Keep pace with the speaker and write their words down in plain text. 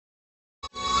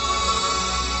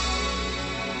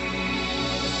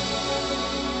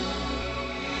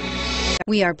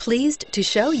We are pleased to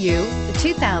show you the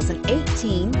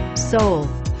 2018 Soul.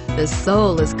 The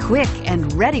Soul is quick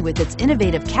and ready with its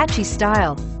innovative, catchy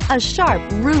style, a sharp,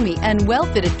 roomy, and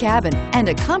well-fitted cabin, and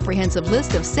a comprehensive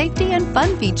list of safety and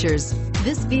fun features.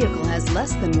 This vehicle has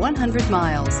less than 100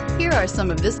 miles. Here are some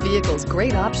of this vehicle's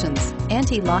great options: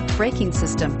 anti-lock braking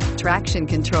system, traction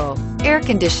control, air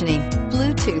conditioning,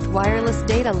 Bluetooth wireless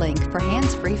data link for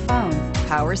hands-free phone,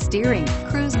 power steering,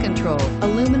 cruise control,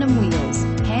 aluminum wheels,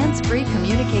 hands-free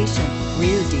communication,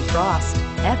 rear defrost,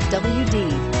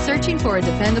 FWD. Searching for a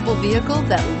dependable vehicle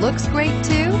that looks great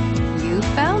too? You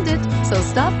found it, so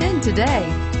stop in today.